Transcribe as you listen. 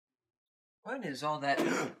What is all that?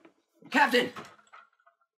 Captain!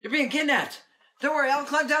 You're being kidnapped! Don't worry, I'll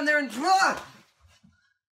climb down there and...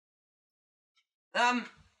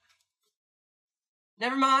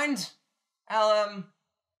 Never mind. I'll,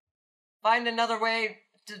 find another way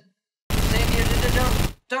to save you.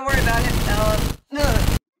 Don't worry about it.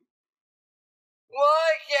 Why,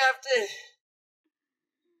 Captain?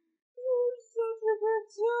 You're such a good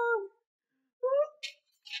son.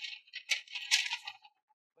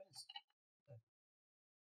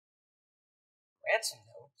 Ransom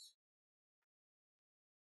notes?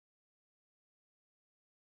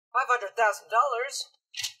 $500,000?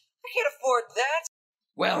 I can't afford that.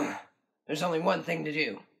 Well, there's only one thing to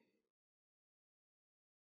do.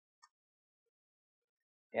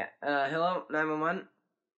 Yeah, hello, 911?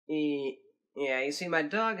 Yeah, you see, my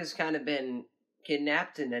dog has kind of been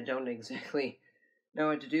kidnapped, and I don't exactly know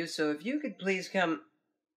what to do, so if you could please come...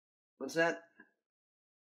 What's that?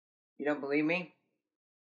 You don't believe me?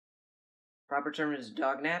 Proper term is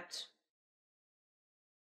dog-napped?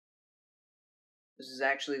 This is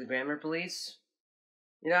actually the grammar police?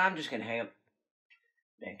 You know, I'm just gonna hang up.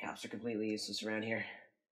 Man, cops are completely useless around here.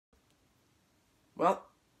 Well,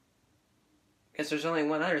 guess there's only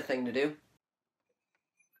one other thing to do.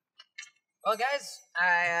 Well, guys,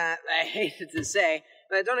 I hated to say,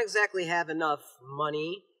 but I don't exactly have enough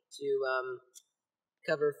money to,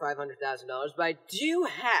 cover $500,000, but I do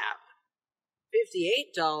have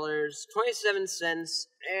 $58.27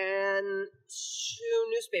 and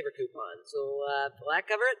 2 newspaper coupons. So, will that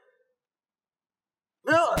cover it?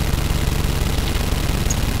 No!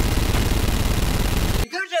 You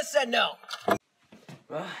could have just said no!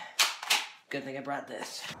 Well, good thing I brought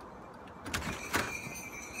this.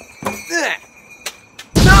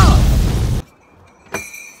 No!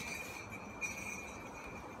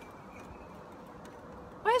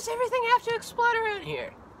 Why does everything have to explode around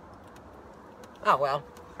here? Oh well.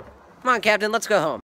 Come on, Captain, let's go home.